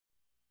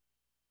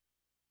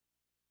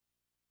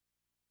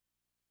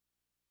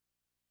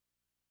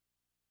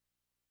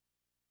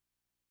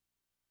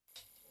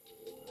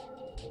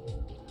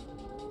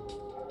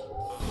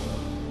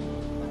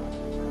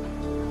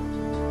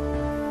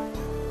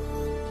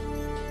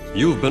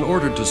You've been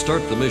ordered to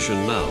start the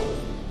mission now.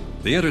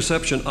 The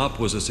interception op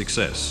was a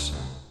success.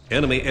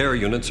 Enemy air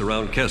units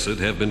around Kesed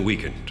have been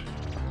weakened.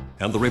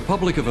 And the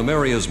Republic of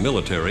Ameria's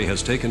military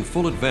has taken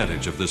full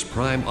advantage of this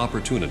prime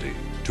opportunity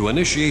to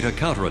initiate a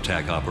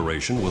counterattack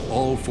operation with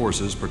all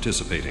forces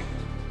participating.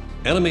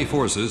 Enemy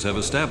forces have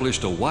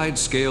established a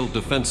wide-scale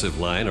defensive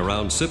line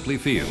around Sipley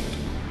Field,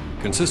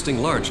 consisting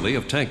largely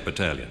of tank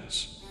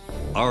battalions.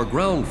 Our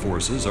ground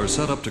forces are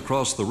set up to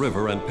cross the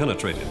river and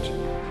penetrate it,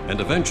 and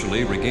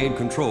eventually regain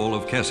control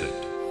of Kesed.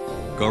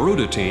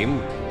 Garuda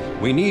Team,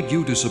 we need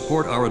you to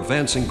support our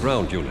advancing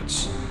ground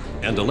units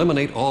and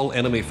eliminate all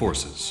enemy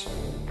forces.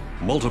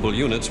 Multiple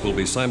units will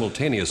be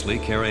simultaneously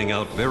carrying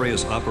out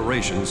various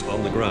operations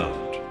on the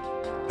ground.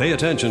 Pay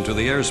attention to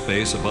the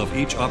airspace above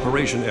each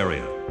operation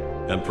area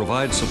and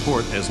provide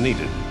support as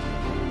needed.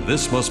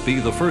 This must be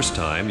the first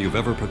time you've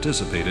ever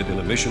participated in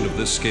a mission of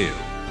this scale.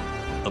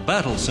 A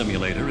battle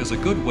simulator is a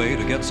good way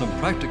to get some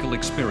practical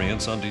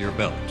experience under your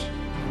belt.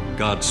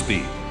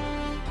 Godspeed.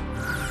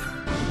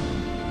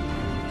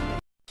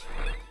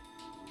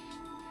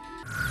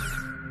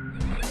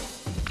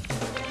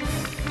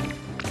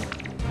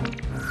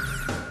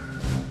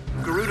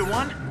 Garuda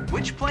 1,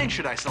 which plane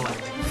should I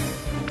select?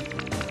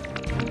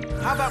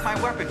 How about my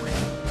weaponry?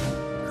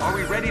 Are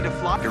we ready to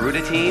fly?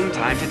 Garuda Team,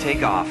 time to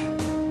take off.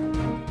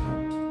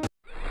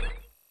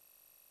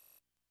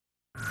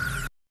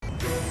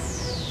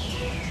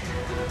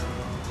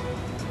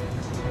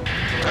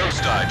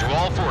 To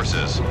all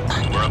forces.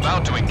 We're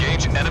about to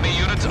engage enemy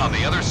units on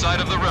the other side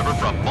of the river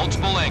from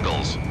multiple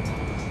angles.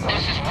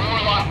 This is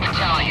Warlock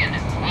Battalion.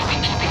 We'll be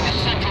keeping the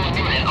central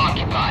unit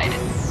occupied.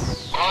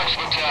 Warlock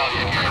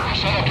Battalion here. We're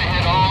set up to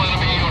hit all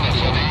enemy units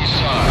on the east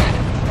side.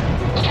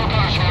 Two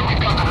gunners here.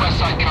 We've got the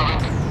west side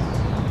covered.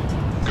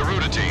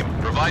 Garuda Team,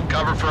 provide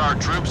cover for our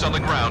troops on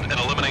the ground and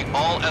eliminate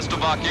all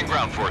Estovakian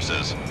ground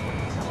forces.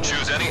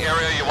 Choose any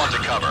area you want to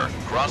cover.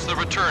 Cross the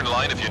return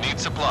line if you need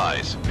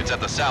supplies. It's at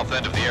the south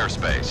end of the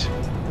airspace.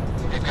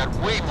 They've got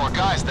way more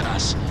guys than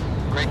us.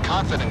 Great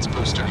confidence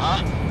booster,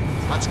 huh?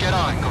 Let's get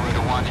on it, Garuda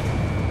 1.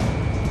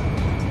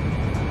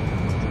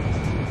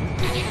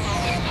 Did you know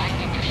that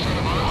 90%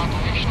 of our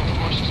operational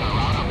forces are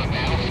out on the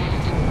battlefield?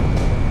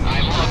 I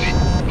love it.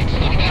 It's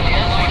the better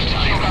air force to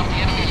choke out the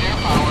enemy's air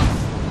power.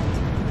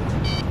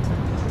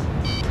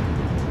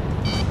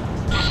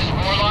 This is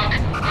Warlock.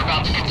 We're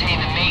about to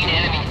contain the main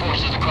enemy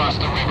forces across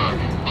the river.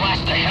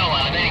 Blast the hell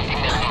out of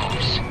anything that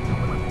moves.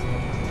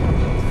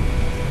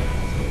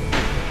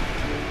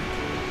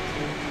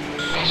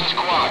 This is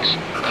Quax.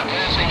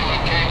 Advancing to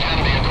engage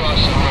enemy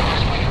across the river.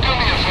 Do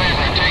me a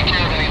favor and take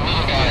care of any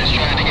little guys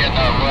trying to get in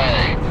our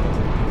way.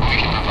 We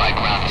can provide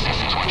ground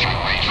assistance once you're in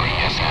range for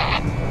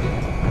ESM.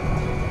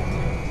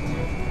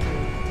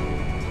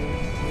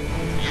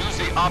 Use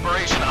the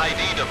Operation ID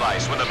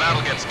device when the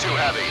battle gets too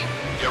heavy.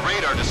 Your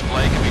radar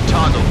display can be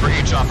toggled for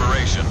each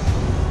operation.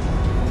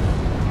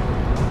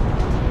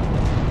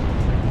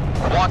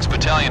 Quax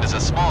Battalion is a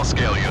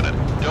small-scale unit.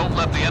 Don't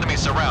let the enemy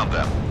surround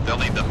them. They'll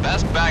need the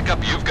best backup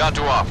you've got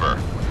to offer.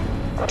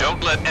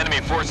 Don't let enemy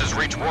forces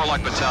reach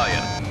Warlock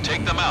Battalion.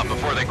 Take them out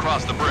before they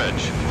cross the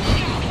bridge.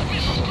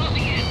 This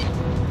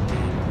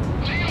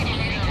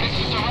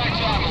is the right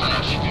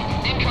avalanche.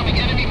 Incoming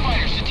enemy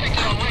fighters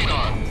detected on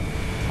radar.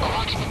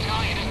 Quax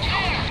Battalion is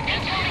down.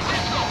 Entering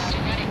Cisco.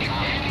 Enemy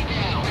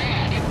down.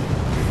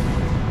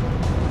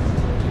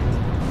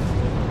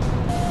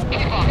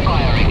 Keep on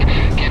firing.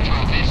 Get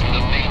through this and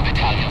the main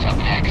battalion's up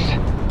next.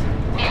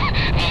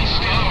 These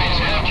dummies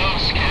have no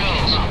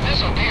skills.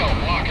 This'll be a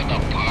walk in the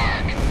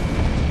park.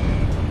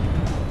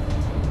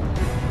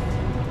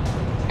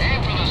 Aim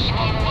for the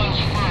slow ones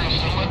first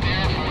and let the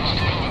Air Force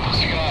deal with the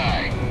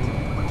sky.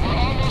 We're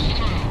almost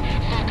through.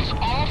 Focus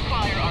all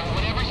fire on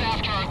whatever's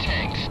after our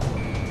tanks.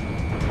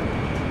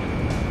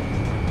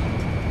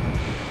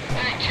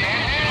 They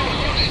can't handle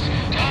this.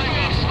 Time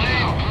to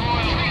slave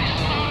broil these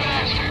little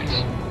bastards.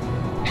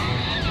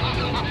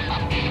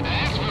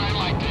 That's what I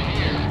like to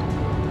hear.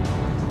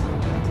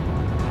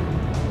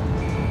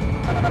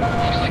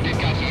 Looks like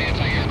they've got some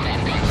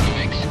anti-aircraft guns in the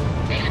mix.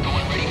 Better go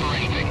and ready for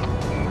anything.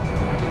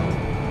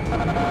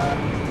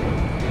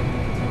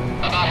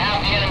 About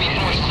half the enemy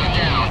forces are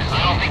down. I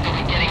don't think they'll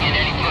be getting in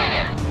any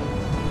further.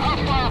 Our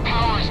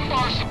firepower is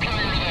far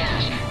superior to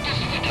theirs. This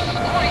is a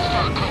disgrace to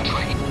our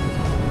country.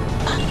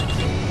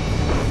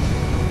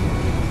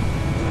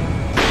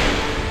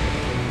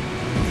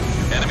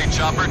 Enemy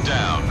chopper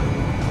down.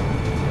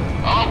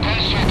 All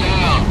pests are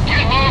down.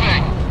 Get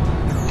moving.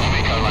 You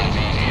make our lives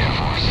easy, Air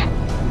Force.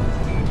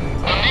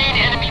 The main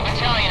enemy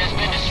battalion has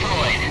been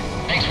destroyed.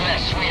 Thanks for that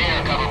sweet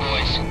air cover,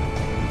 boys.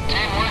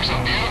 Teamwork's a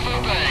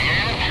beautiful thing,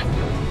 ain't it?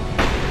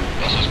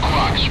 This is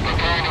Quax,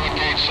 preparing to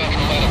engage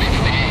central enemy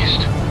from the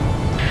east.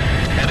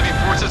 Enemy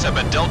forces have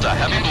been dealt a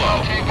heavy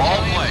blow.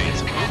 All planes,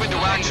 move into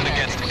action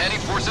against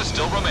any forces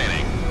still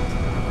remaining.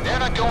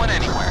 They're not going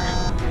anywhere.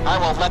 I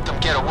won't let them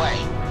get away.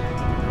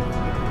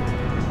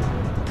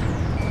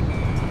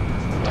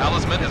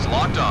 Talisman is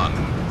locked on.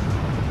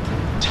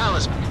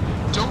 Talisman,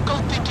 don't go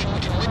thinking we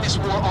can win this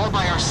war all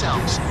by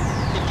ourselves.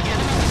 If the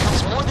enemy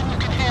becomes more than you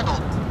can handle,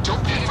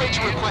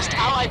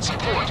 Provide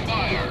support.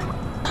 Fire.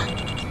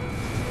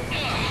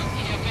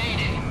 He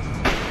evaded.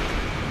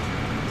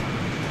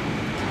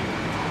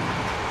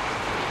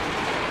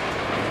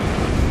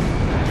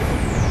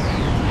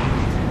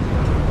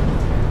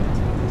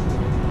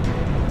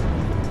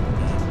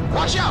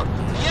 Watch out!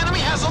 The enemy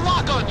has a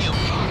lock on you!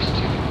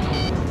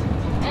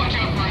 Watch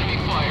out for enemy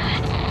fire.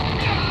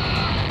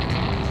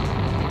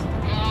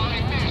 Oh, I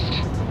missed.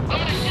 I'm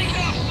gonna shake it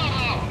off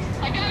somehow.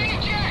 I gotta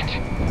eject.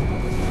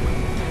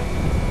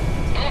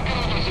 Don't get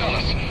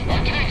overzealous.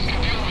 Our tanks can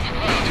deal with the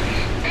ground.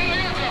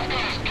 Anti-aircraft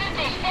gunners, keep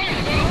those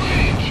fighters out of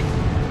range.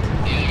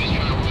 The enemy's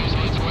trying to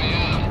weasel its way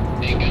out.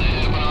 Ain't gonna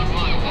happen on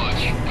my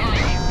watch.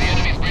 Hurry, the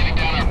enemy's breathing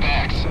down our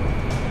backs.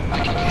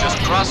 Just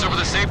cross over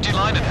the safety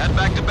line and head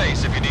back to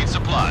base if you need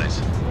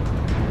supplies.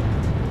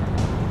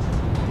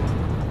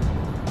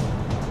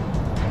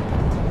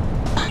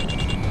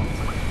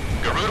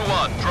 Garuda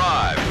 1,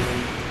 drive.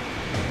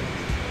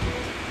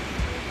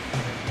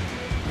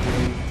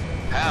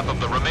 Half of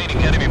the remaining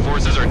enemy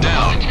forces are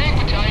down. The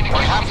tank battalion to We're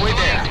keep halfway up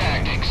with there.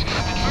 tactics.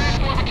 The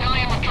transport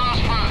battalion withdraws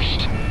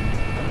first.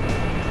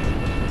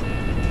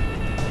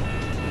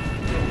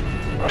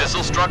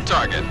 Missile struck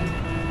target.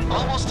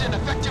 Almost in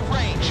effective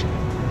range.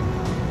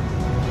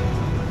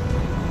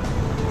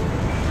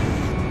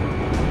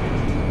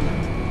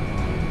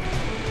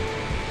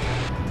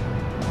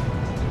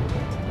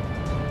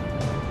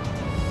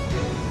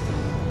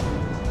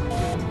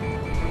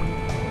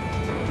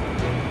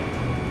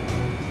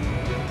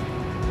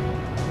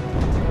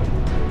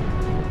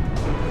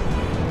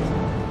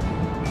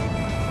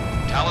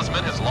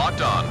 Talisman is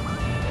locked on.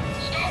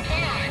 Stop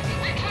firing!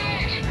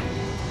 Retreat!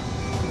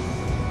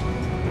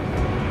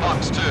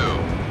 Fox 2.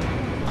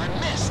 I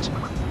missed.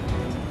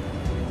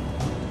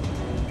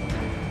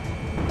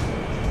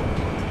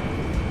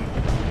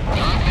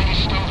 There aren't many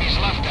stovies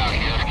left out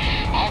here.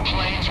 All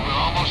planes, we're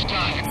almost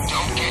done.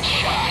 Don't get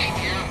shot.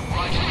 Here,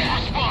 Roger.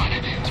 Respond!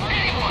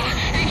 Anyone!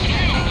 HQ!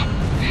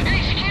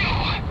 HQ!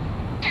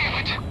 Damn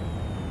it!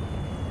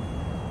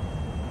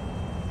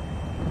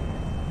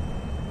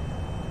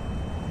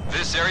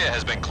 This area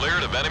has been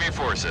cleared of enemy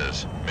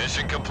forces.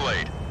 Mission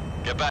complete.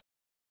 Get back.